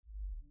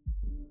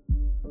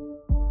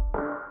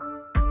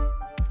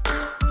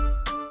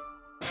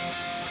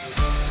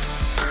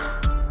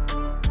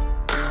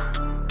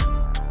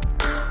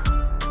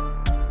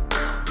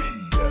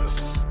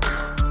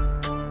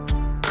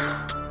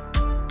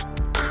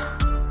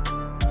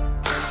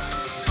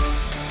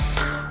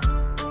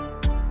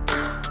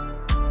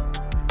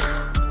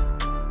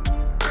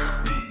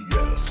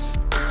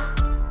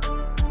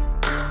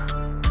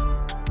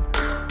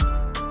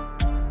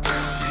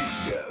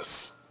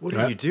What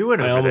are you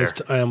doing over there?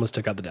 I almost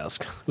took out the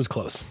desk. It was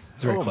close. It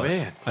was very close.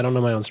 Man. I don't know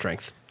my own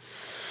strength.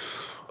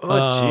 Oh,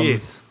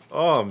 jeez.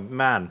 Oh,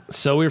 man.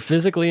 So we're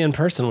physically in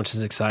person, which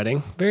is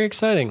exciting. Very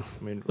exciting.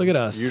 I mean, look at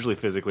us. Usually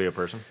physically a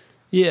person.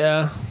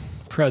 Yeah,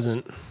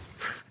 present.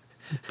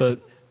 But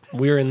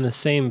we're in the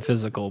same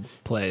physical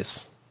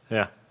place.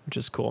 Yeah. Which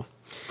is cool.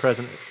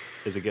 Present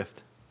is a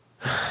gift.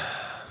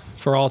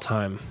 For all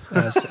time,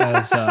 as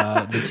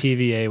the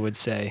TVA would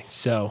say.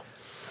 So,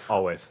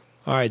 always.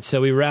 All right,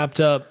 so we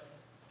wrapped up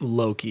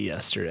Loki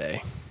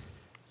yesterday.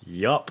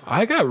 Yup.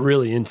 I got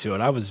really into it.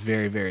 I was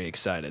very, very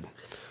excited.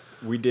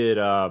 We did,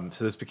 so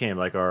this became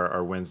like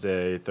our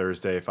Wednesday,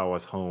 Thursday, if I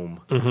was home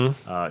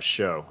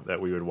show that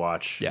we would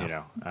watch,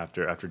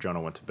 after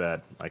Jonah went to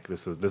bed. Like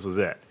this was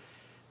it.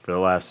 For the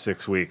last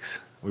 6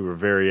 weeks, we were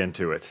very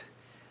into it.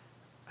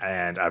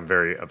 And I'm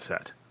very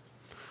upset.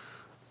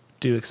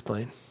 Do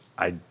explain.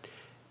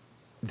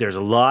 There's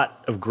a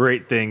lot of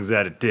great things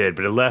that it did,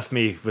 but it left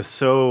me with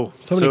so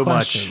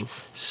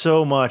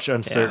much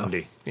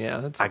uncertainty. Yeah,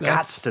 that's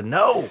got to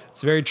know.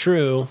 It's very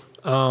true.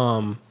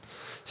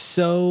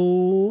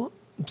 So,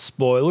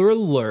 spoiler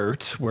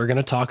alert, we're going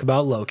to talk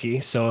about Loki.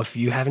 So if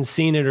you haven't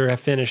seen it or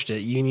have finished it,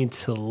 you need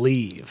to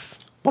leave.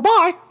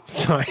 Bye-bye.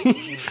 Sorry.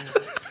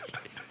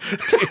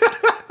 Dude,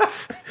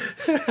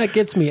 that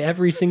gets me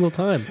every single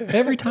time.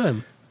 Every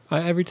time.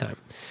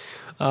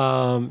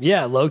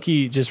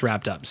 Loki just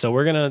wrapped up. So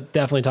we're going to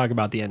definitely talk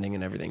about the ending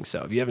and everything.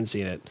 So if you haven't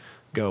seen it,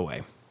 go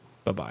away.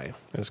 Bye-bye,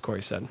 as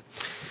Corey said.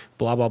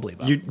 Blah, blah,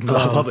 blah.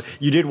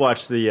 You did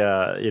watch the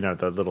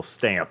the little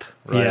stamp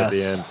at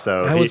the end.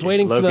 So I was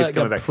waiting Loki's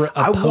for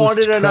I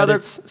wanted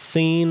another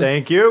scene.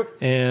 Thank you.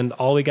 And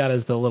all we got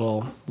is the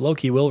little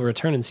Loki will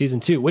return in season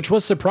 2, which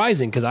was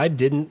surprising because I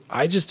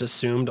just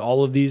assumed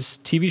all of these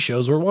TV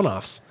shows were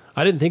one-offs.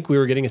 I didn't think we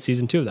were getting a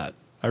season 2 of that.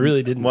 I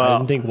really didn't. Well, I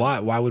didn't think why.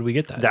 Why would we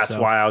get that? That's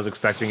why I was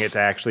expecting it to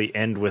actually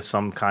end with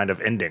some kind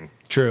of ending.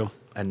 True.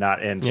 And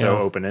not end so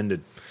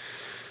open-ended.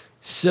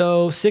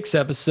 So 6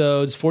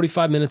 episodes,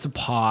 45 minutes a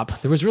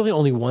pop. There was really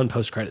only one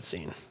post-credit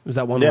scene. It was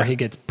that one where he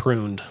gets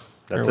pruned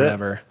or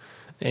whatever.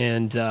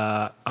 And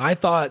I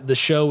thought the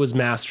show was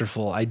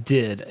masterful. I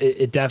did.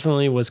 It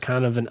definitely was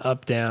kind of an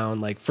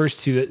up-down. Like first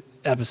 2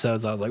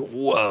 episodes, I was like,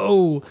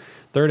 whoa.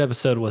 Third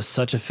episode was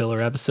such a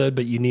filler episode,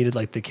 but you needed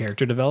like the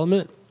character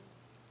development.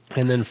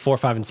 And then 4,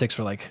 5, and 6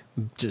 were like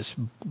just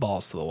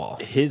balls to the wall.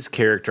 His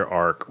character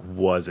arc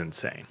was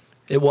insane.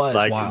 It was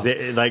like, wild.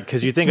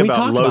 Because you think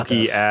about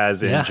Loki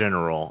as in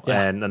general,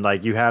 and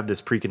like you have this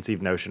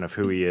preconceived notion of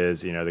who he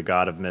is, the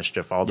god of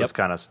mischief, all this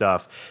kind of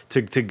stuff.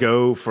 To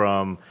go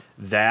from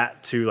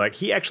that to like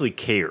he actually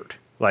cared.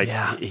 Like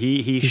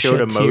he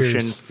showed emotion,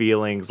 tears.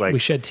 Feelings. Like we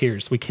shed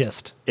tears. We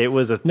kissed. It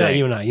was a thing. No,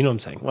 you and I. You know what I'm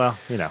saying? Well,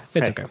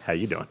 it's okay. How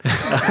you doing?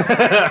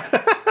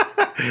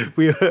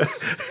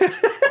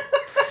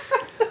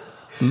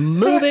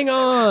 Moving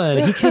on.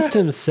 He kissed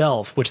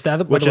himself, which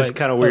is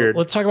kind of weird.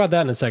 Let's talk about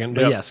that in a second.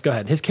 But yes, go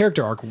ahead. His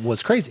character arc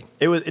was crazy.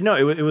 It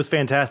was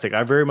fantastic.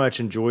 I very much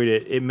enjoyed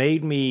it. It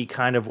made me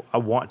I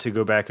want to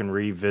go back and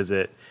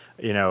revisit,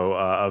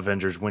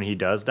 Avengers when he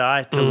does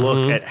die to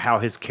look at how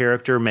his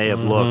character may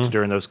have looked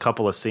during those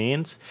couple of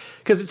scenes.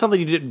 Because it's something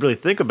you didn't really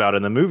think about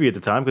in the movie at the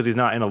time because he's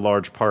not in a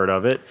large part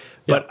of it.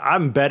 But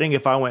I'm betting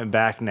if I went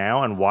back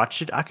now and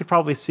watched it, I could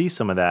probably see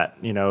some of that.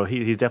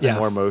 He's definitely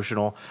more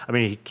emotional. I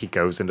mean, he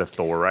goes into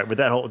Thor, right? With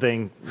that whole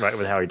thing, right,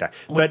 with how he died.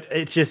 But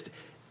it's just...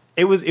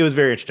 It was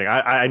very interesting.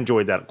 I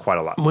enjoyed that quite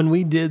a lot. When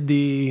we did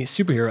the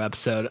superhero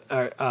episode,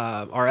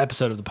 our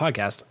episode of the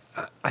podcast,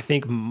 I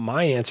think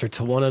my answer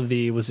to one of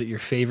the, was it your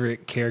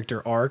favorite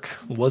character arc,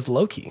 was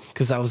Loki.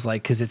 Because I was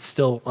like, because it's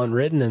still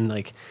unwritten and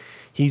like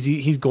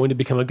he's going to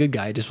become a good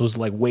guy. I just was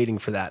like waiting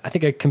for that. I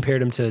think I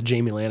compared him to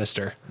Jaime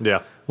Lannister.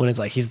 Yeah. When it's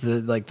like he's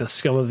the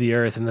scum of the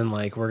earth, and then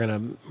like we're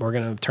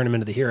gonna turn him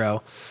into the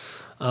hero.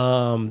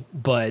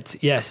 But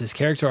yes, his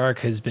character arc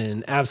has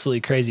been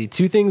absolutely crazy.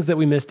 2 things that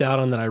we missed out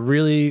on that I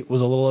really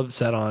was a little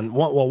upset on.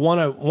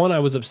 One I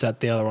was upset.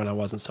 The other one I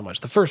wasn't so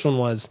much. The first one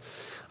was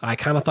I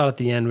kind of thought at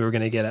the end we were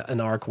going to get an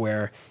arc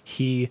where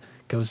he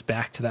goes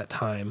back to that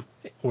time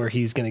where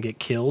he's going to get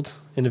killed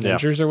in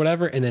Avengers or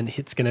whatever. And then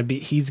he's going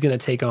to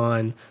take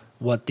on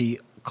what the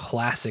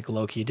classic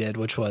Loki did,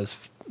 which was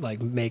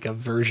like make a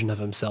version of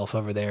himself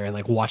over there and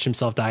like watch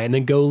himself die and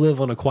then go live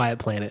on a quiet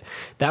planet.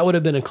 That would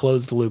have been a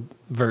closed loop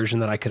version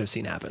that I could have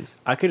seen happen.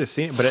 I could have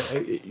seen it,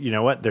 but you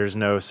know what? There's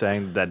no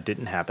saying that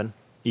didn't happen.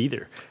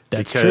 either.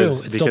 That's true. It's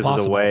still because of the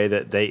possible. way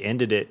that they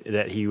ended it,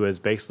 that he was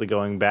basically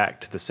going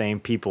back to the same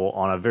people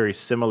on a very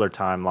similar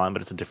timeline,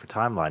 but it's a different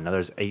timeline. Now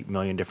there's 8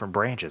 million different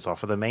branches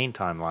off of the main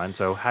timeline.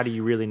 So how do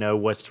you really know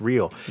what's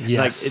real?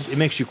 Yes. Like, it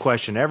makes you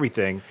question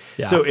everything.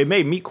 Yeah. So it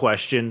made me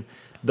question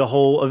the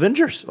whole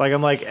Avengers. Like,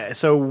 I'm like,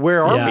 so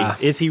where are Yeah.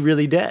 we? Is he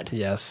really dead?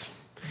 Yes.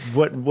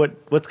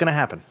 What's going to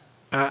happen?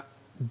 I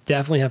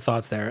definitely have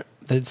thoughts there.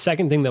 The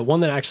second thing, the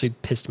one that actually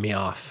pissed me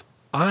off,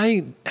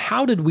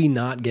 how did we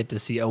not get to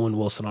see Owen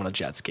Wilson on a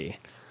jet ski?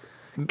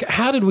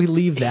 How did we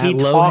leave that He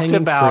low talked hanging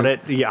about fruit?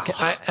 it.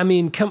 Yeah. I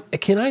mean,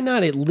 can I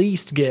not at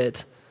least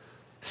get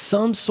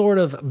some sort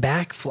of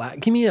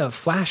give me a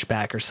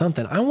flashback or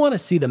something? I want to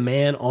see the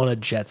man on a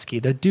jet ski.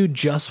 The dude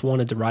just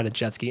wanted to ride a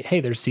jet ski. Hey,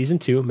 there's season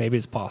 2. Maybe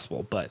it's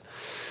possible, but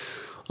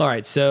all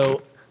right.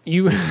 So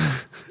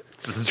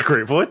This is a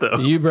great point, though.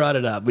 you brought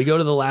it up. We go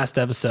to the last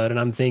episode, and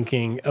I'm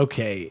thinking,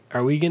 okay,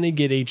 are we going to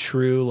get a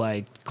true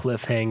like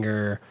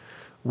cliffhanger?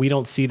 We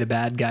don't see the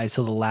bad guys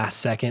till the last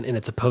second, and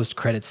it's a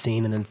post-credit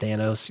scene, and then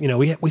Thanos. You know,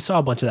 we saw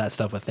a bunch of that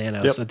stuff with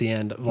Thanos Yep. at the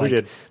end of We like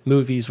did.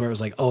 movies where it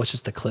was like, oh, it's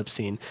just the clip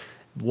scene.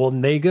 Well,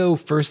 when they go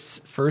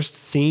first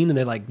scene, and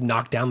they like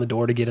knock down the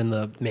door to get in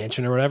the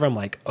mansion or whatever. I'm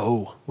like,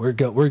 oh, we're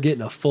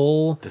getting a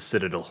full The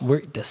Citadel.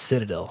 the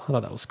Citadel. I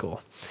thought that was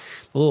cool.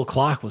 The little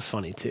clock was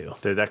funny too.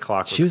 Dude, that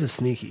clock was... She was a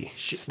sneaky.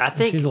 I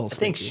think she's a little I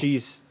think sneaky.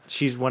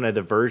 she's one of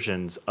the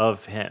versions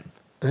of him.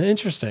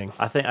 Interesting.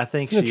 I think It's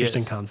an she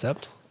interesting is.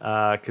 concept.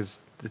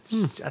 Because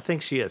I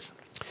think she is.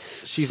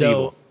 She's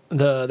so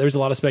evil. there's a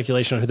lot of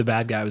speculation on who the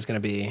bad guy was going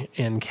to be,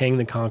 and Kang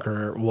the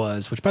Conqueror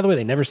was. Which, by the way,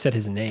 they never said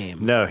his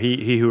name. No,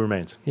 he who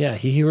remains. Yeah,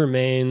 he who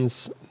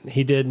remains.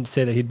 He did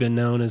say that he'd been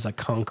known as a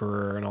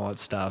conqueror and all that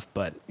stuff,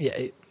 but yeah,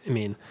 I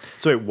mean,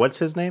 So wait, what's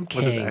his name?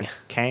 What's his Kang. name?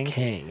 Kang.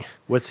 Kang.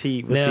 What's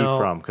he Now,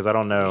 from? Because I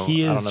don't know.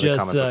 He I is don't know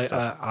just. the comic book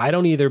stuff. I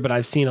don't either, but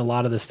I've seen a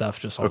lot of this stuff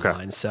just Okay.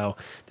 online. So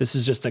this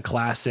is just a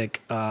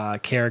classic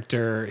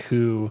character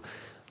who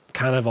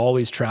kind of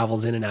always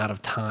travels in and out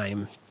of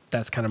time.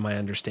 That's kind of my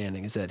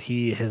understanding. Is that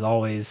he has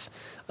always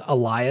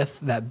Eliath,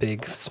 that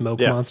big smoke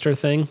Yeah. monster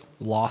thing,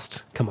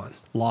 lost. Come on,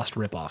 lost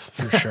ripoff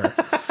for sure.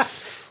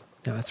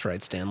 Yeah, that's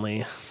right,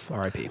 Stanley.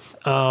 R.I.P.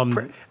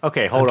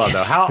 Okay, hold on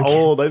though. How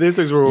old? Like, these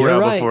things were You're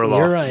around right. before You're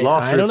Lost. right.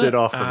 Lost I don't ripped it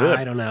know. off for good.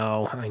 I don't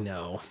know. I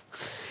know.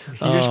 You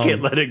just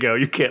can't let it go.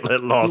 You can't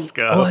let Lost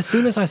go. Well, as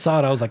soon as I saw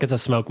it, I was like, it's a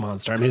smoke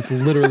monster. I mean, it's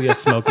literally a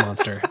smoke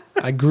monster.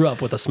 I grew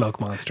up with a smoke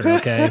monster,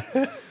 okay?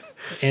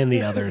 And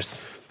the others.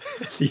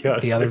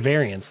 The other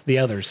variants. The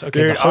others. Okay,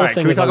 Dude, the whole all right,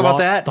 thing can we is a talk about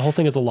that? The whole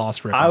thing is a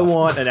lost ripoff. I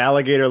want an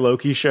alligator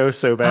Loki show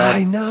so bad.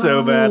 I know.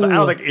 So bad. I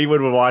don't think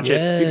anyone would watch it.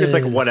 It's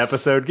like one Yes.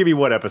 episode. Give me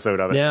one epispisode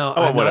of it. Now, I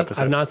want one I've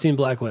episode. not seen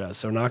Black Widow,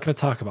 so we're not going to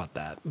talk about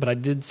that. But I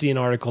did see an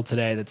article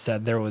today that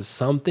said there was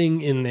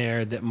something in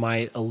there that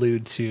might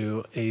allude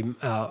to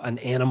an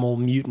animal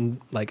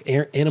mutant, like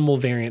animal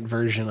variant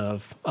version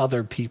of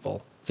other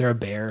people. Is there a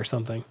bear or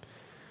something?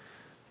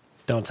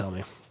 Don't tell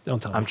me. Don't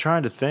tell me. I'm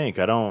trying to think.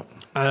 I don't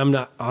I'm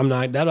not.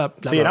 That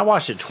up. see. And I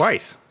watched it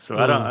twice, so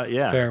I don't.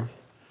 Yeah, Fair.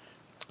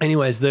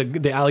 Anyways,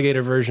 the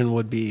alligator version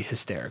would be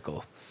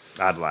hysterical.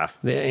 I'd laugh.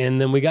 And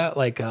then we got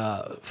like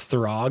a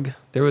Throg.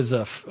 There was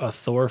a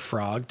Thor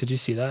frog. Did you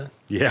see that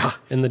Yeah,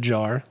 in the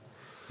jar?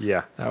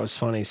 yeah. That was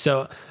funny.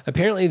 So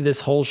apparently,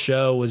 this whole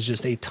show was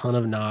just a ton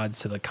of nods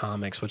to the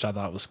comics, which I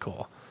thought was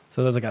cool.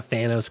 So there's like a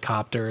Thanos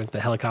copter, the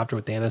helicopter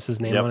with Thanos'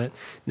 name Yep. on it.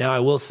 Now I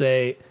will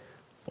say,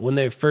 when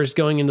they're first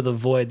going into the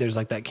void, there's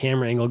like that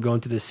camera angle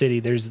going through the city.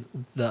 There's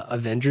the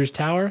Avengers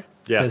Tower.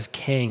 It Yeah. says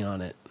Kang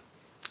on it.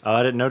 Oh,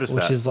 I didn't notice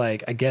Which that. is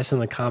like, I guess in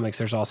the comics,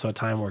 there's also a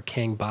time where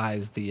Kang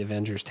buys the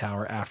Avengers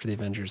Tower after the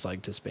Avengers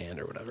like disband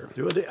or whatever.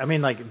 I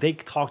mean, like they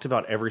talked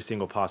about every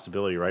single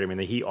possibility, right? I mean,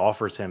 he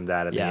offers him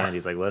that at the Yeah. end.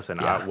 He's like, "Listen,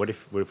 Yeah. what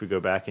if we go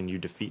back and you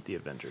defeat the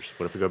Avengers?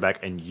 What if we go back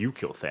and you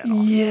kill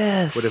Thanos?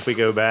 Yes. What if we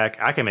go back?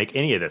 I can make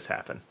any of this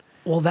happen."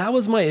 Well, that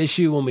was my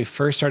issue when we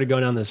first started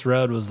going down this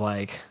road. Was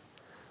like,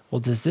 well,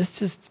 does this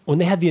just when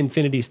they had the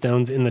Infinity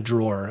Stones in the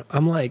drawer?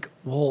 I'm like,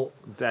 well,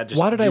 That just-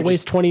 why did I you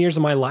waste 20 years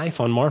of my life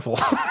on Marvel?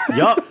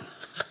 Yup.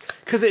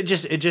 Because it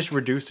just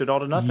reduced it all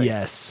to nothing.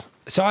 Yes.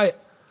 So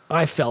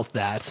I felt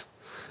that.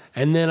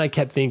 And then I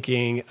kept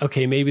thinking,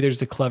 okay, maybe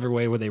there's a clever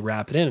way where they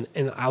wrap it in.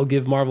 And I'll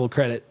give Marvel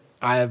credit.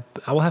 I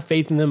will have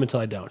faith in them until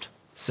I don't.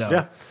 So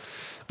Yeah.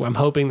 well, I'm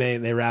hoping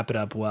they wrap it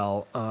up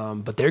well.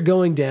 But they're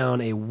going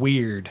down a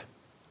weird,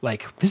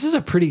 like, this is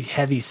a pretty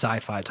heavy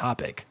sci-fi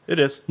topic. It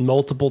is.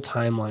 Multiple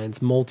timelines,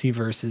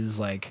 multiverses,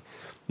 like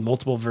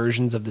multiple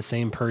versions of the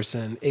same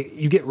person.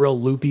 You get real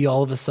loopy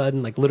all of a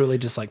sudden, like literally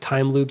just like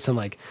time loops and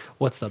like,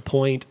 what's the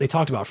point? They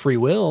talked about free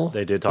will.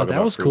 They did Thought talk that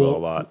about was free cool. will a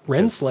lot.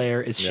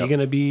 Renslayer, is she Yep. going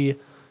to be?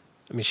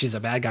 I mean, she's a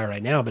bad guy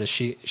right now, but is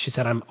she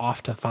said, I'm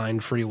off to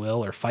find free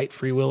will or fight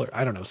free will or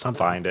I don't know, something.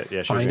 Find it. Yeah, she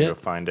was Find going to it?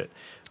 go find it.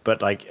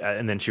 But like,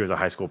 and then she was a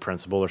high school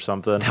principal or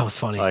something. That was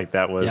funny. Like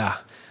that was Yeah.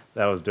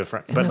 that was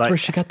different. And but that's like, where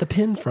she got the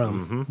pin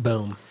from.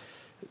 Boom.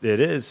 It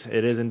is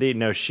indeed.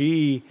 No,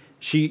 she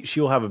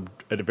will have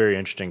a very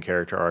interesting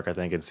character arc, I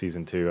think, in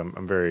season 2.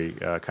 I'm very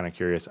kind of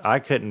curious. I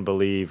couldn't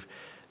believe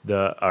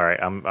I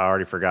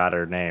already forgot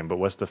her name, but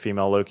what's the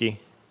female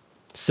Loki?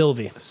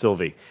 Sylvie.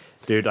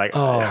 Dude, like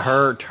Oh.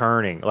 her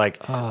turning, like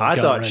I thought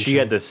she gut-wrenching.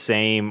 had the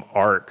same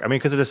arc. I mean,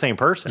 because they're the same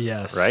person,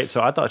 Yes. right?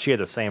 So I thought she had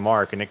the same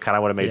arc, and it kind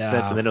of would have made sense.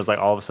 Yeah. And then it was like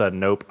all of a sudden,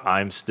 nope,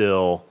 I'm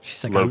still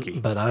She's like, Loki,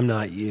 but I'm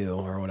not you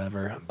or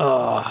whatever.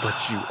 Oh,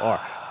 but you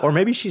are, or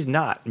maybe she's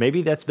not.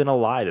 Maybe that's been a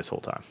lie this whole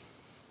time.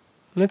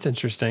 that's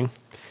interesting.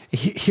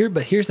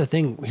 But here's the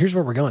thing. Here's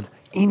where we're going.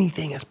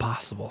 Anything is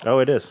possible. Oh,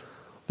 it is.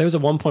 There was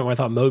at one point where I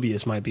thought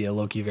Mobius might be a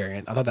Loki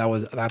variant. I thought that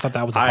was a I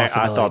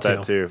possibility. thought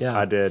that too. Yeah.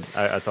 I did.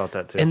 I thought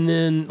that too. And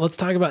then let's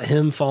talk about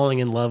him falling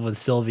in love with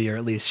Sylvie, or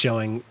at least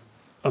showing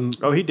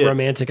he did.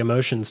 romantic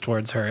emotions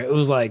towards her. It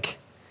was like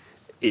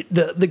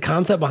the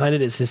concept behind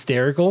it is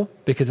hysterical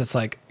because it's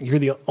like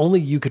only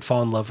you could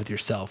fall in love with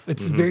yourself.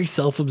 It's very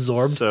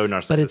self-absorbed, So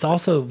but it's narcissistic.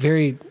 also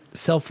very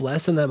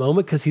selfless in that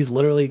moment because he's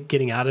literally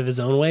getting out of his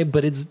own way.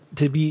 But it's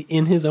to be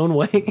in his own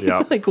way. Yep.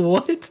 It's like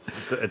what?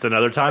 It's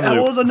another time That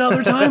loop. was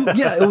another time.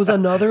 Yeah, it was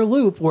another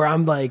loop where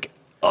I'm like,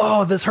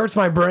 oh, this hurts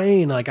my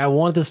brain. Like I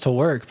want this to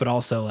work, but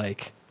also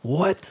like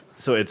what?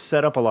 So it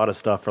set up a lot of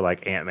stuff for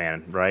like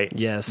Ant-Man, right?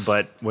 Yes.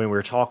 But when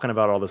we're talking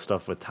about all this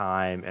stuff with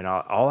time, and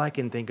all I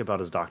can think about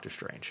is Doctor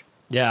Strange.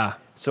 Yeah.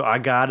 So I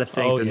gotta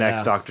think Oh, the yeah.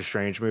 next Doctor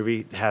Strange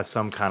movie has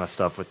some kind of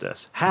stuff with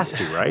this. Has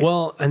to, right?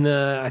 Well, and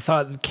I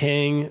thought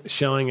Kang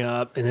showing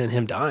up and then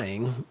him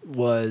dying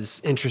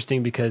was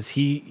interesting because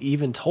he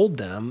even told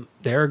them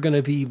there are going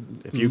to be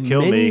If you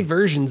kill many me-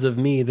 versions of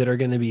me that are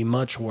going to be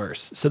much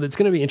worse. So it's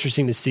going to be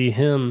interesting to see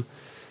him.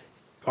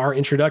 Our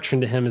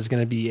introduction to him is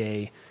going to be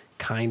a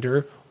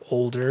kinder,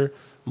 older,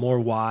 more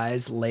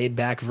wise, laid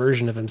back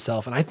version of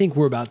himself. And I think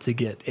we're about to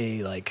get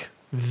a like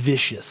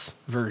vicious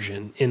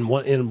version in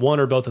one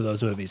or both of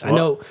those movies. I Well-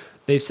 know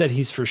they've said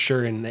he's for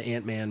sure in the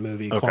Ant-Man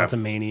movie, Okay.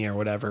 Quantum Mania or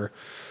whatever.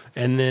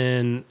 And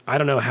then I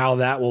don't know how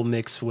that will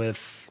mix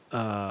with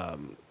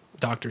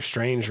Doctor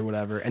Strange or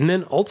whatever. And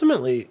then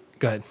ultimately,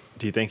 go ahead.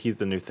 Do you think he's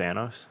the new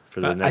Thanos for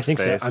the next I think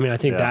phase? so. I mean, I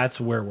think Yeah. that's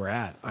where we're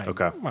at.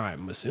 Okay.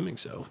 I'm assuming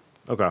so.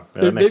 Okay.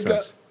 Yeah, that makes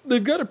sense.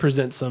 They've got to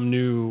present some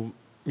new,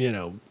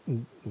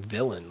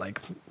 villain, like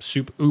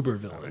super uber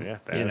villain. Yeah,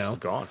 Thanos is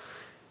gone.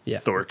 Yeah.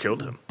 Thor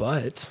killed him.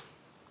 But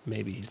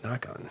maybe he's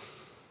not gone.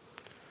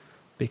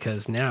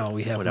 Because now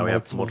we have Well, now we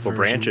have multiple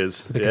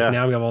branches. Because Yeah.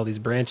 now we have all these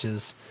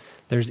branches.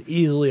 There's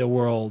easily a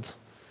world.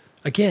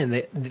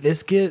 Again,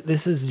 this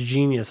is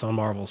genius on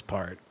Marvel's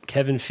part.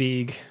 Kevin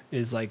Feige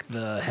is like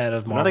the head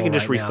of Marvel. Now they can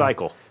just right now.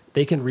 recycle.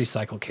 They can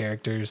recycle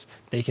characters.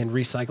 They can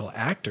recycle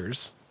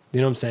actors. You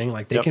know what I'm saying?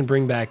 Like they Yep. can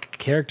bring back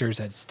characters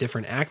as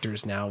different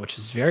actors now, which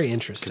is very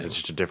interesting. Because it's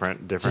just a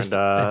different, Just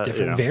a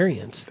different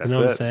variant. You that's know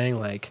what I'm it. saying?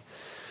 Like,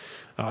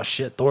 oh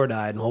shit, Thor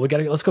died. Well,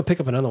 let's go pick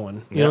up another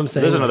one. You know what I'm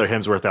saying? There's Like, another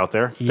Hemsworth out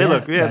there. yeah, They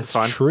look, yeah, that's it's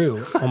fun.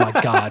 true. Oh my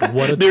god,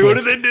 what a Dude, what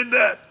twist! if they did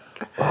that?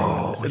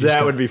 Oh,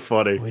 That would be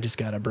funny. We just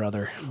got a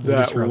brother.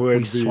 That would we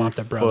be swapped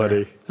a brother.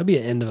 funny. That'd be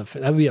an end of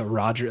that'd be a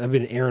Roger. That'd be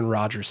an Aaron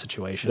Rodgers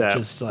situation. That-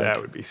 just like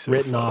that would be so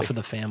written funny. off of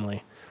the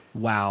family.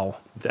 Wow.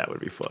 That would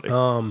be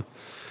funny.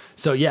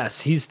 So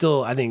yes, he's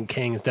still. I think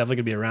Kang is definitely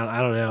gonna be around. I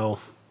don't know,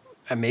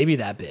 maybe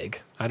that big.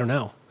 I don't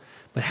know,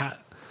 but how?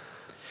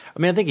 I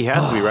mean, I think he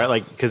has to be, right?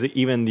 Like, because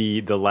even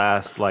the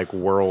last like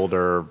world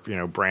or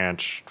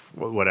branch,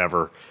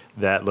 whatever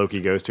that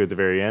Loki goes to at the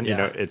very end,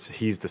 Yeah.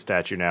 he's the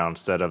statue now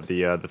instead of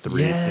the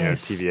three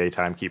Yes. TVA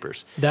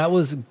timekeepers. That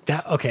was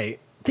that. Okay,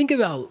 think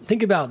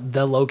about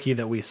the Loki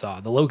that we saw,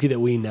 the Loki that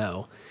we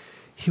know.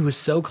 He was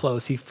so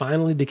close. He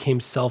finally became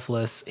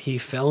selfless. He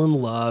fell in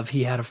love.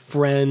 He had a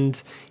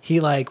friend. He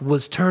like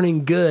was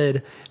turning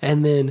good,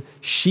 and then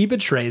she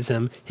betrays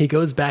him. He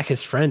goes back.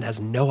 His friend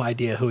has no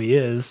idea who he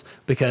is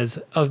because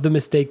of the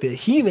mistake that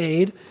he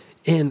made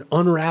and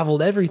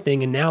unraveled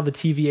everything. And now the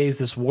TVA is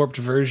this warped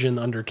version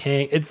under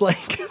Kang. It's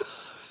like,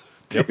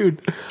 Yep.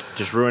 dude.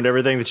 Just ruined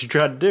everything that you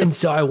tried to do. And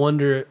so I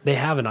wonder, they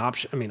have an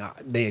option. I mean,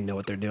 they know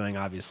what they're doing,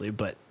 obviously,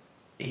 but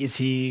is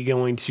he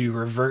going to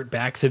revert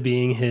back to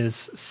being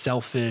his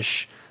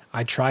selfish,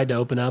 I tried to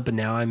open up and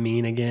now I'm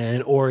mean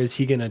again? Or is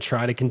he going to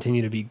try to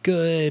continue to be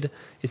good?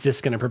 Is this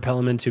going to propel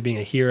him into being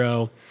a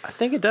hero? I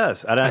think it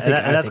does. And I that's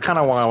think kind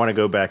it of does. why I want to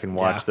go back and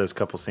watch Yeah. those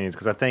couple scenes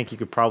because I think you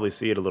could probably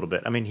see it a little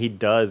bit. I mean, he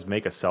does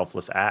make a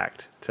selfless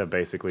act to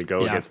basically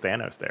go Yeah. against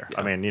Thanos there.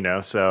 I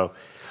mean, so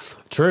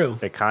True.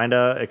 it kind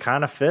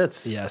of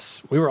fits.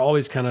 Yes. We were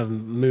always kind of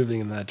moving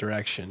in that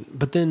direction.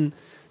 But then,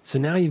 so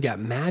now you've got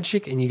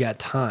magic and you got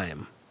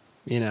time,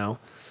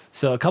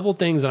 So a couple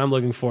things that I'm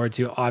looking forward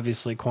to,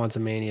 obviously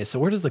Quantum Mania. So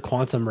where does the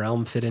quantum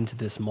realm fit into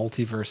this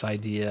multiverse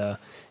idea,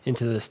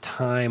 into this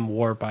time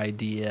warp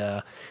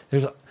idea?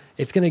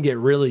 It's going to get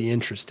really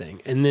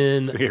interesting. And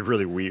then It's gonna get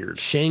really weird.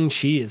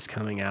 Shang-Chi is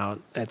coming out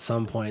at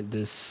some point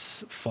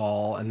this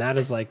fall, and that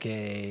is like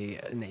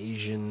an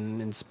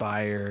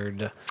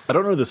Asian-inspired. I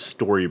don't know the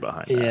story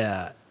behind that.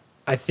 Yeah.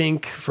 I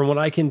think from what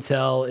I can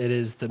tell, it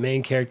is the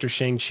main character,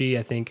 Shang-Chi.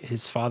 I think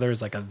his father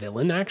is like a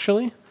villain,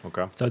 actually.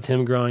 Okay. So it's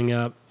him growing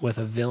up with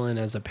a villain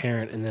as a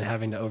parent and then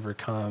having to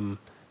overcome,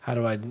 how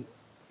do I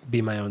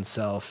be my own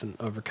self and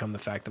overcome the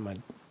fact that my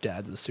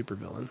dad's a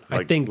supervillain.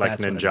 Like, I think like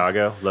that's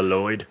Ninjago,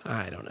 Lloyd.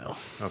 I don't know.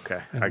 Okay,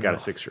 don't I got know. a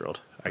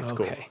 6-year-old. It's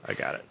cool. Okay. I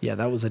got it. Yeah,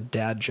 that was a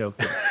dad joke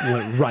that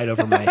went right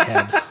over my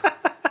head.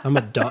 I'm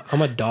a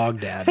dog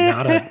dad,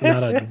 not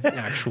an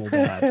actual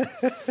dad.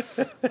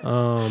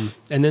 And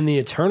then the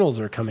Eternals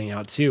are coming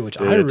out too, which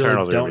I really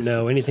Eternals are gonna don't be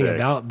know anything sick.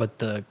 about. But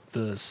the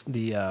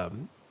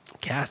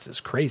cast is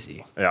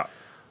crazy. Yeah.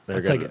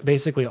 It's like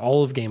basically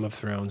all of Game of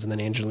Thrones and then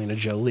Angelina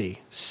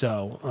Jolie.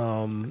 So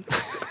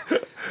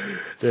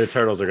the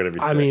Eternals are going to be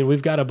sick. I mean,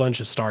 we've got a bunch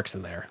of Starks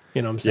in there.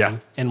 You know what I'm saying? Yeah.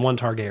 And one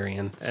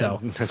Targaryen. So.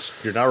 And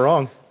you're not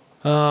wrong.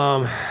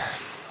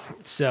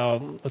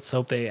 So let's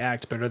hope they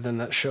act better than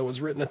that show was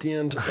written at the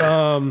end.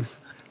 You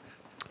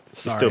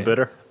Sorry. still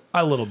bitter?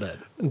 A little bit.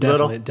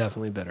 Little?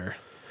 Definitely bitter.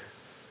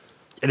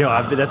 You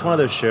know, that's one of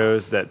those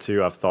shows that,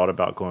 too, I've thought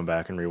about going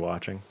back and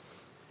rewatching.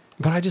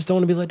 But I just don't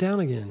want to be let down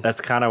again.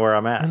 That's kind of where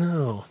I'm at. I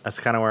know. That's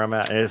kind of where I'm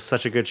at. And it's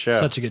such a good show.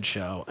 Such a good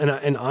show.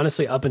 And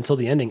honestly, up until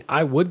the ending,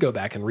 I would go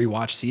back and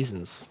rewatch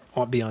seasons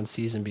beyond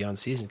season,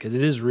 because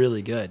it is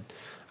really good.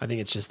 I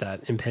think it's just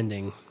that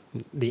impending,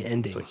 the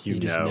ending. like you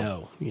just know.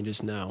 know. You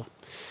just know.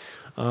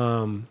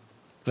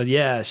 But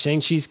yeah,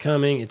 Shang-Chi's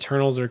coming.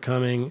 Eternals are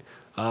coming.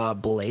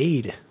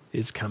 Blade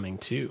is coming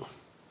too.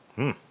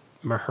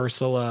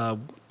 Mahershala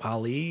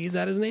Ali, is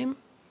that his name?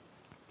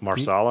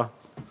 Marsala?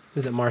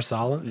 Is it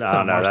Marsala? It's No,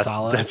 not no,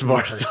 Marsala. that's It's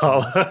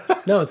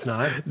Marsala. No, it's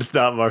not. It's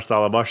not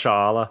Marsala.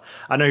 Marshala.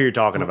 I know who you're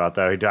talking about,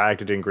 though. He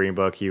acted in Green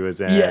Book. He was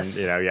in, Yes.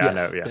 you know, yeah,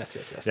 Yes. I know. Yeah.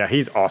 Yes. Yeah,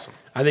 he's awesome.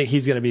 I think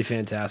he's going to be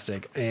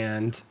fantastic.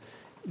 And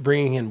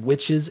bringing in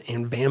witches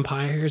and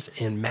vampires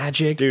and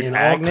magic Dude, and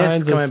all Agnes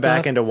kinds coming of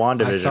back stuff. into I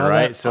WandaVision, saw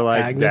right? that. So,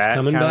 like, Agnes that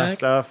coming kind back. of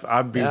stuff,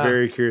 I'd be Yeah.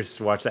 very curious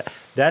to watch that.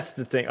 That's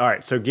the thing. All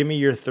right, so give me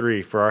your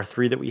 3. For our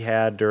 3 that we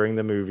had during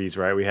the movies,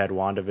 right? We had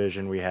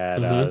WandaVision, we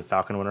had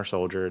Falcon Winter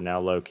Soldier, and now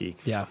Loki.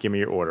 Yeah. Give me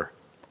your order.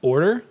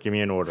 Order? Give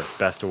me an order.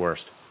 Best to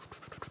worst.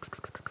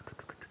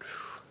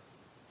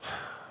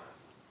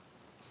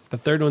 The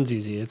third one's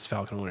easy. It's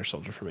Falcon Winter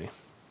Soldier for me.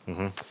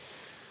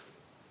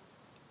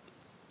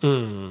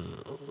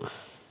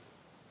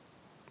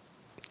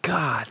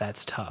 God,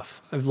 that's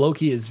tough.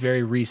 Loki is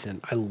very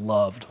recent. I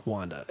loved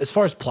Wanda. As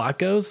far as plot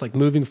goes, like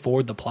moving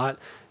forward the plot,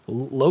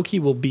 Loki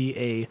will be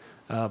a...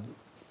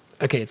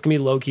 okay, it's going to be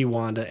Loki,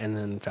 Wanda, and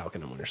then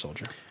Falcon and Winter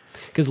Soldier.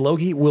 Because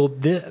Loki will...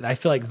 I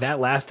feel like that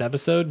last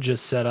episode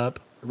just set up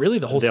really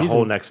the whole The season.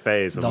 whole next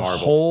phase of the Marvel.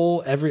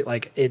 whole...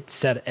 it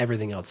set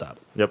everything else up.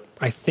 Yep.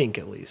 I think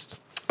at least.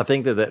 I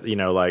think that, you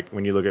know, like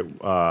when you look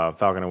at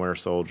Falcon and Winter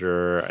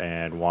Soldier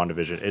and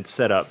WandaVision, it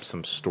set up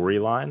some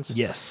storylines.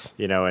 Yes.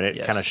 You know, and it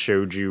Yes. kind of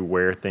showed you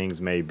where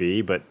things may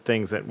be, but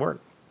things that weren't,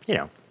 you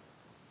know.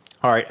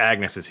 All right,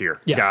 Agnes is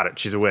here. Yeah. Got it.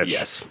 She's a witch.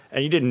 Yes.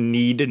 And you didn't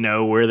need to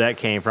know where that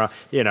came from.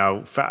 You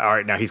know, all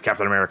right, now he's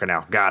Captain America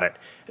now. Got it.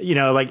 You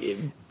know, like...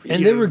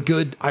 And they were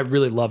good. I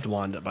really loved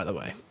Wanda, by the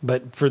way.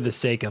 But for the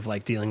sake of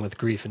like dealing with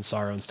grief and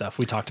sorrow and stuff,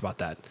 we talked about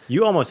that.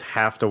 You almost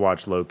have to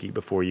watch Loki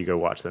before you go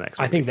watch the next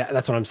one. I think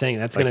that's what I'm saying.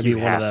 That's Like, going to you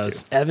be one of have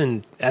those. to.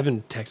 Evan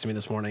texted me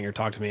this morning or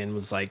talked to me and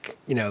was like,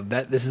 you know,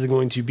 that this is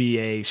going to be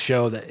a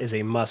show that is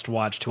a must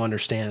watch to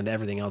understand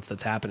everything else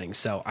that's happening.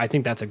 So I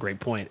think that's a great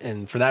point.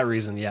 And for that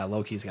reason, yeah,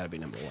 Loki's got to be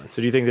number 1.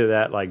 So do you think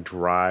that like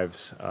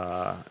drives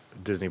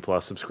Disney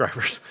Plus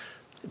subscribers?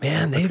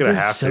 Man, they've gonna been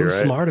have so to, right?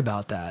 smart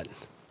about that.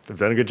 They've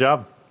done a good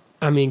job.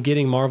 I mean,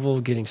 getting Marvel,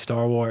 getting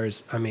Star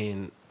Wars. I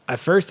mean, at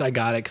first I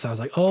got it because I was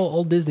like, oh,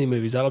 old Disney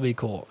movies, that'll be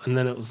cool. And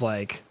then it was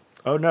like,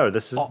 Oh no,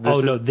 this is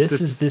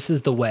this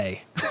is the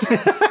way.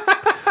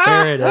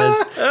 There it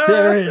is.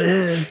 There it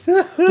is.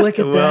 Look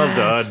at well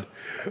that. done.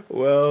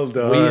 Well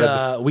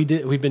done.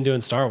 We've been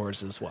doing Star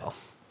Wars as well.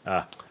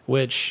 Ah.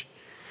 Which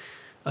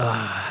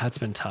that's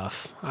been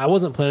tough. I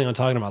wasn't planning on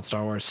talking about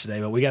Star Wars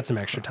today, but we got some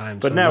extra time.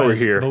 But so now we might we're as-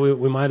 here. But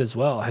we might as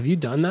well. Have you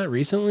done that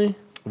recently?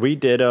 We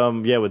did,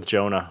 with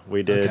Jonah.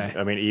 We did. Okay.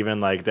 I mean, even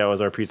like that was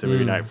our pizza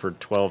movie night for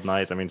 12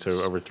 nights. I mean,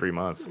 so over 3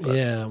 months. But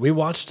Yeah, we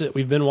watched it.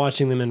 We've been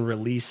watching them in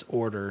release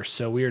order,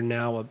 so we are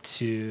now up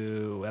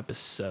to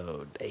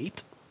episode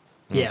 8.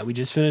 Yeah, we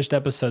just finished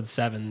episode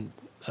 7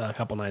 a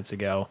couple nights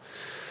ago.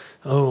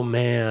 Oh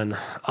man,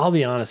 I'll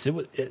be honest.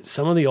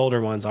 Some of the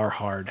older ones are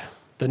hard.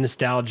 The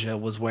nostalgia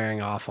was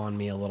wearing off on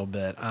me a little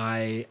bit.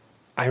 I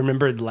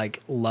remembered like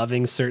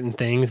loving certain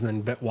things,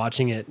 and then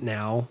watching it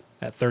now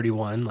at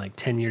 31, like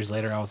 10 years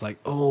later, I was like,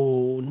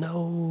 oh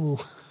no.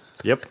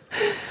 Yep.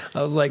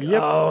 I was like,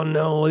 oh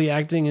no, the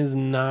acting is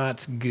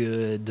not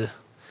good.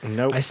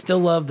 Nope. I still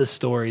love the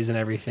stories and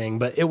everything,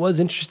 but it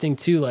was interesting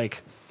too.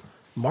 Like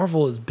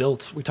Marvel is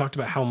built. We talked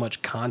about how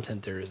much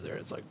content there is there.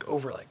 It's like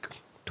over like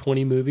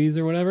 20 movies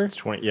or whatever. It's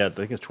 20. Yeah, I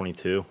think it's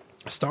 22.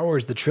 Star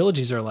Wars, the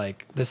trilogies are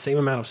like the same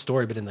amount of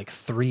story, but in like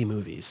 3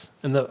 movies.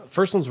 And the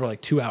first ones were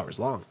like 2 hours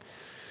long.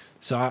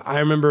 So I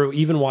remember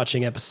even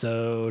watching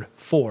episode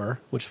 4,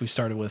 which we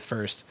started with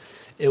first.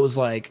 It was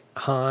like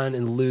Han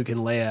and Luke and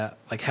Leia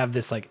like have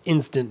this like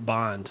instant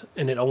bond,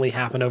 and it only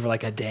happened over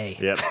like a day.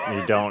 Yep.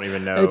 You don't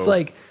even know. It's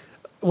like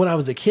when I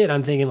was a kid,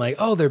 I'm thinking like,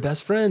 oh, they're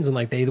best friends and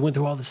like they went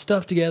through all this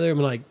stuff together. I'm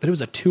like, but it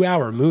was a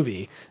 2-hour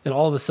movie, and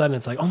all of a sudden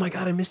it's like, oh my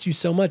god, I missed you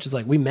so much. It's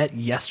like we met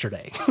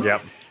yesterday.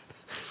 Yep.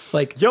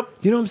 Like, Yep.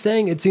 You know what I'm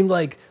saying? It seemed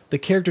like the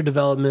character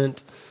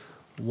development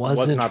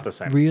wasn't not the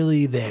same.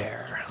 really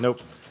there.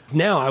 Nope.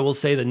 Now I will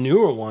say the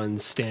newer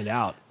ones stand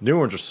out. New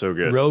ones are so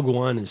good. Rogue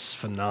One is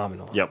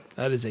phenomenal. Yep.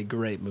 That is a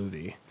great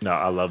movie. No,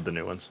 I love the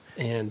new ones.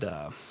 And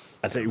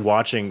I tell you,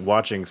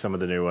 watching some of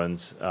the new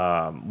ones.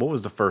 What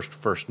was the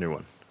first new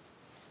one?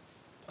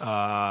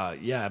 yeah,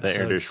 They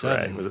episode introduced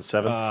 7. Rey. Was it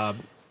 7?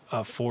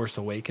 Force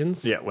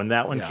Awakens. Yeah, when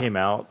that one Yeah. came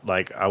out,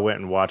 like I went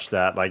and watched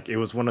that. Like it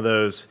was one of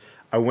those.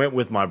 I went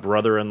with my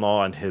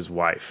brother-in-law and his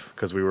wife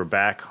because we were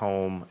back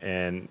home,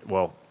 and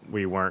well,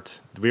 we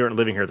weren't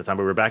living here at the time,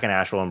 but we were back in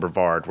Asheville and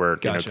Brevard, where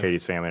Gotcha.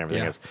 Katie's family and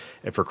everything Yeah. is,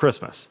 and for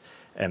Christmas.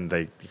 And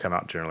they come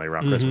out generally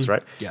around Christmas,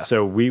 right? Yeah.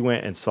 So we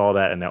went and saw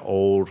that in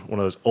one of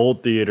those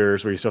old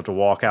theaters where you still have to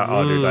walk out.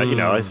 Oh, dude,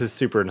 it's just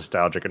super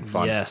nostalgic and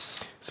fun.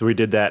 Yes. So we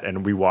did that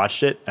and we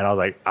watched it, and I was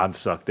like, I'm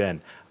sucked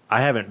in.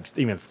 I haven't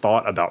even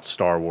thought about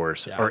Star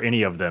Wars Yeah. or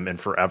any of them in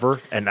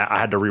forever, and I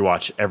had to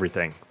rewatch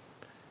everything.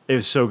 It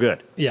was so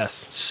good,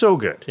 Yes. so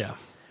good. Yeah.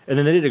 And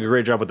then they did a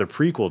great job with the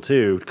prequel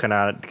too, kind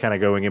of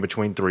going in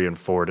between 3 and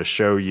 4 to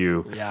show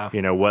you, Yeah.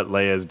 what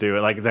Leia's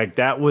doing. Like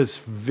that was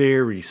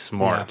very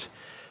smart. Yeah.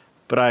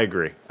 But I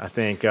agree. I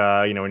think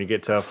when you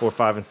get to 4,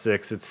 5, and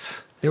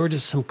 6, There were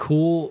just some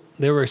cool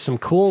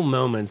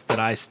moments that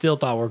I still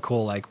thought were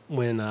cool, like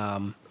when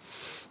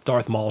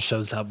Darth Maul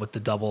shows up with the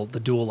dual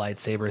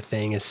lightsaber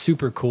thing is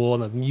super cool,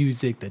 and the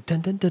music, the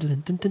dun dun dun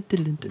dun dun dun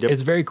dun dun, Yep.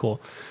 is very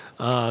cool.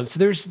 So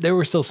there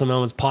were still some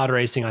moments. Pod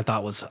racing I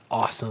thought was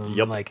awesome.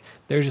 Yep. Like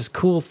there's just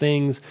cool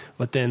things,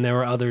 but then there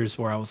were others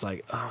where I was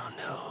like, oh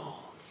no.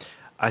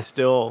 I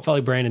still I felt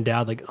like Brandon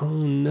Dowd, like, oh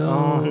no.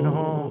 Oh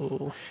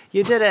no,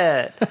 you did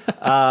it!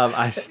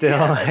 I still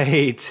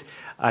hate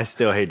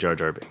Jar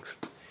Jar Binks.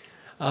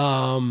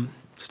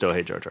 Still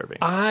hate Jar Jar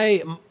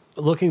Binks.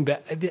 Looking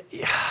back,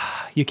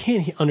 you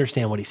can't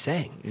understand what he's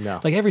saying. No.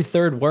 Like every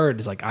third word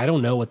is like, I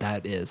don't know what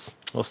that is.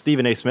 Well,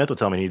 Stephen A. Smith will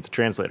tell me he needs a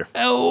translator.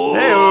 Oh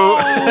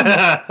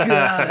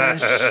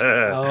gosh.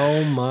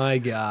 Oh my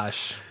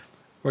gosh.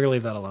 We're gonna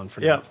leave that alone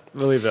for now. Yeah,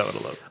 we'll leave that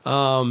one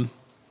alone.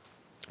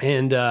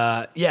 And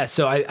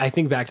so I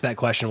think back to that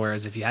question,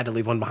 whereas if you had to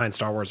leave one behind,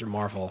 Star Wars or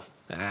Marvel,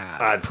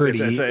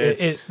 pretty.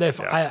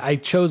 I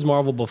chose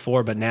Marvel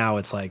before, but now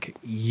it's like,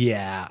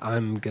 yeah,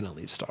 I'm gonna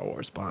leave Star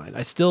Wars behind.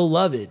 I still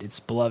love it; it's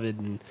beloved,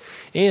 and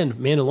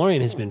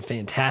Mandalorian has been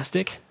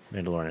fantastic.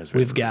 Mandalorian is.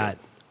 We've got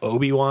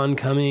Obi-Wan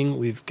coming.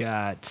 We've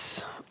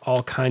got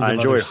all kinds of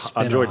other spin-offs.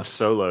 I enjoyed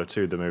Solo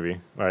too, the movie.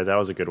 All right, that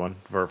was a good one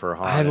for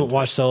Han. I haven't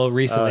watched Solo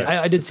recently.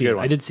 I did see it.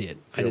 one. I did see it.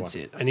 It's a I good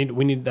did one. see it.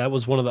 We need. That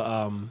was one of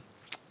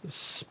the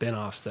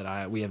spin-offs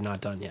that we have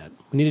not done yet.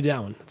 We need to do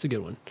that one. That's a good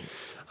one.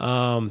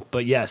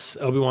 But yes,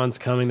 Obi-Wan's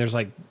coming. There's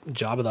like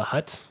Jabba the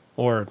Hutt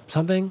or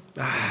something.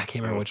 I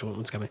can't remember which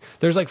one's coming.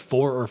 There's like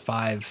 4 or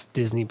 5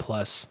 Disney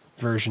Plus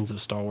versions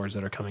of Star Wars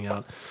that are coming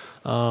out.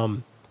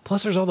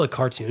 Plus, there's all the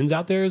cartoons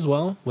out there as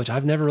well, which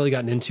I've never really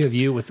gotten into. Have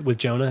you with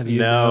Jonah? Have you?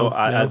 No,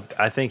 No?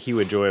 I think he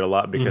would enjoy it a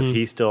lot because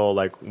he's still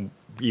like,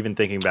 even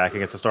thinking back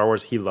against the Star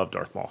Wars, he loved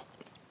Darth Maul.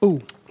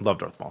 Ooh,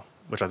 Loved Darth Maul,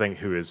 which I think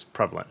who is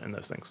prevalent in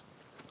those things.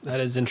 that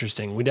is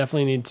interesting. We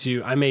definitely need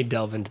to. I may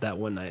delve into that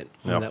one night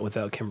Yep. that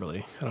without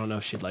Kimberly. I don't know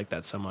if she'd like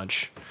that so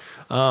much.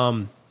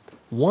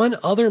 One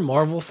other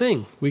Marvel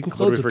thing. We can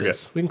close did we with forget?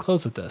 this. We can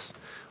close with this.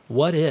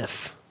 What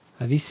if?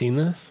 Have you seen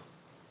this?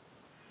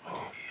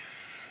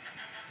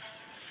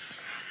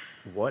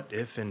 What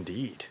if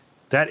indeed?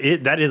 That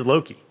is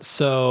Loki.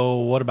 So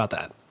what about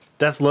that?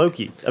 That's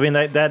Loki. I mean,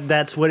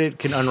 that's what it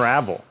can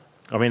unravel.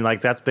 I mean,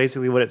 like that's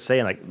basically what it's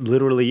saying. Like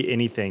literally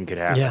anything could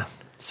happen. Yeah.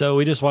 So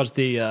we just watched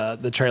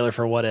the trailer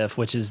for What If,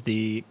 which is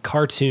the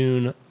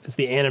cartoon. It's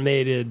the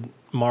animated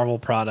Marvel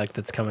product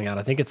that's coming out.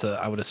 I think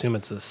I would assume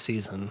it's a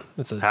season.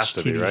 It's a Has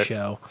to be, TV right?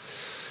 show.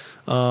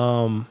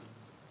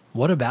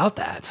 What about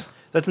that?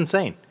 That's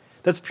insane.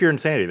 That's pure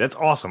insanity. That's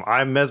awesome.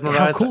 I'm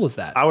mesmerized. How cool is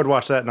that? I would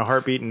watch that in a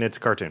heartbeat, and it's a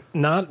cartoon.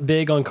 Not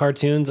big on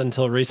cartoons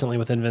until recently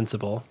with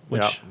Invincible,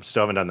 which Yeah,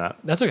 still haven't done that.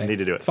 that's okay. I need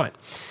to do it. It's fine.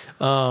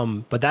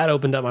 But that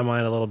opened up my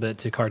mind a little bit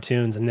to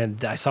cartoons, and then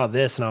I saw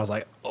this, and I was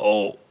like,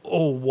 oh,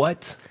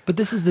 what? But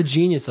this is the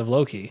genius of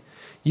Loki.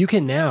 You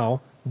can now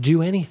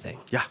do anything,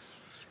 Yeah.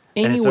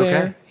 And it's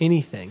anywhere, okay.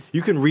 anything.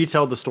 You can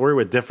retell the story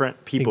with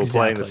different people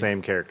playing the Exactly.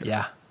 same character.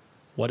 Yeah.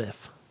 What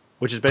if?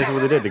 Which is basically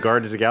what they did. The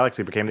Guardians of the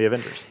Galaxy became the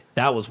Avengers.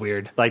 That was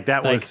weird. Like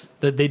that Like was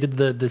they did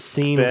the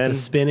scene with the Spin.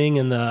 spinning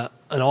and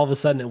all of a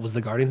sudden it was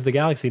the Guardians of the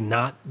Galaxy,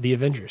 not the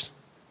Avengers.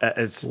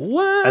 it's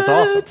What? That's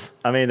awesome.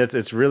 I mean,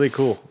 it's really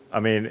cool.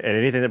 I mean, and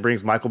anything that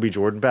brings Michael B.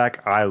 Jordan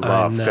back, I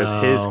love because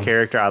his know.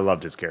 character. I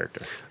loved his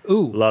character.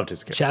 Ooh, Loved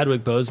his character.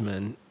 Chadwick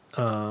Boseman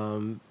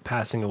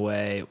passing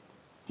away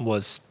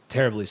was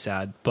terribly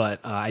sad, but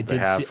I They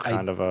did have see.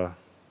 kind of a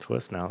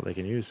twist now that they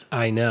can use.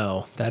 I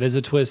know that is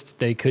a twist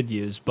they could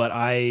use, but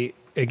Kevin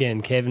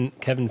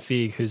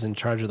Feige, who's in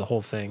charge of the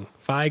whole thing,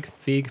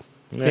 Fiji.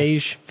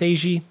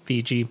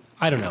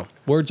 I don't know.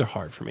 Words are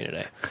hard for me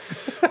today.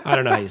 I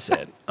don't know how you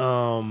say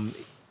it.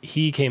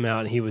 He came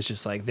out and he was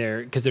just like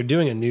because they're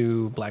doing a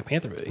new Black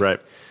Panther movie. Right.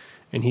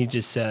 And he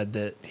just said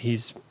that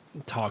he's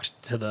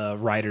talked to the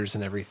writers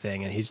and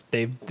everything, and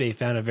they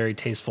found a very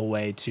tasteful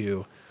way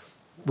to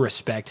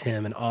respect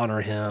him and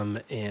honor him,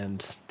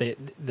 and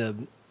the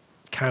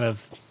kind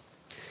of,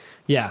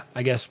 yeah,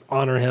 I guess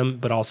honor him,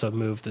 but also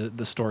move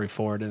the story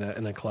forward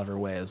in a clever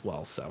way as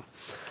well. So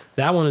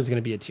that one is going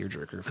to be a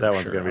tearjerker. That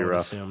one's going to be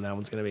rough. Assume that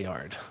one's going to be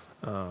hard.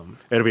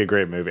 It'll be a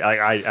great movie.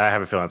 I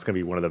have a feeling it's going to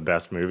be one of the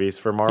best movies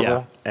for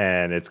Marvel,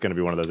 and it's going to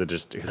be one of those that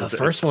just it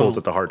pulls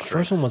at the heartstrings. The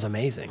first one was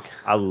amazing.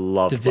 I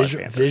loved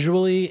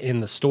visually in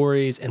the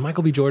stories, and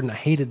Michael B. Jordan. I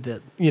hated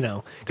that,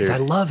 because I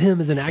love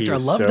him as an actor. I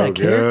love so that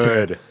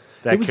character. Good.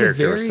 That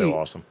character was so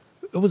awesome.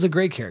 It was a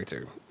great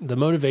character. The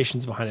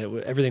motivations behind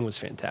it, everything was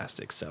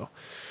fantastic. So,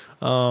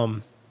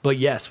 but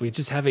yes, we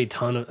just have a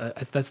ton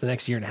of. That's the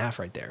next year and a half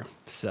right there.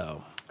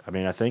 So. I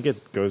mean, I think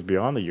it goes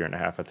beyond the year and a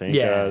half. I think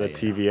the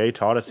TVA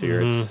taught us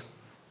here. It's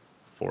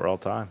for all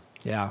time.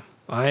 Yeah,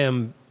 I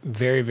am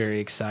very, very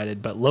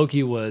excited. But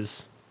Loki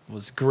was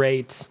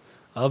great.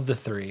 Of the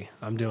three,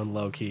 I'm doing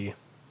Loki,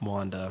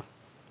 Wanda,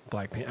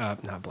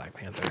 not Black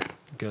Panther.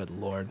 Good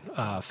Lord.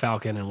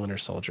 Falcon and Winter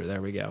Soldier.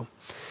 There we go.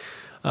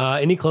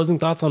 Any closing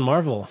thoughts on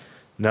Marvel?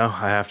 No,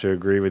 I have to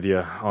agree with you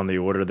on the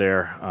order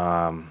there.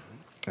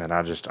 And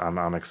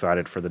I'm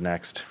excited for the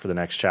next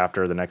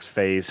chapter, the next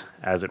phase,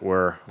 as it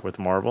were, with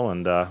Marvel,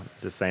 and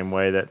it's the same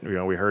way that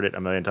we heard it a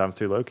million times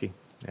through Loki,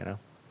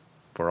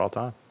 for all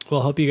time.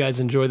 Well, hope you guys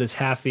enjoy this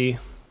halfie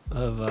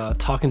of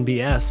talking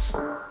BS.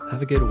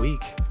 Have a good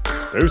week.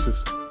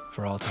 Deuces.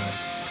 For all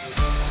time.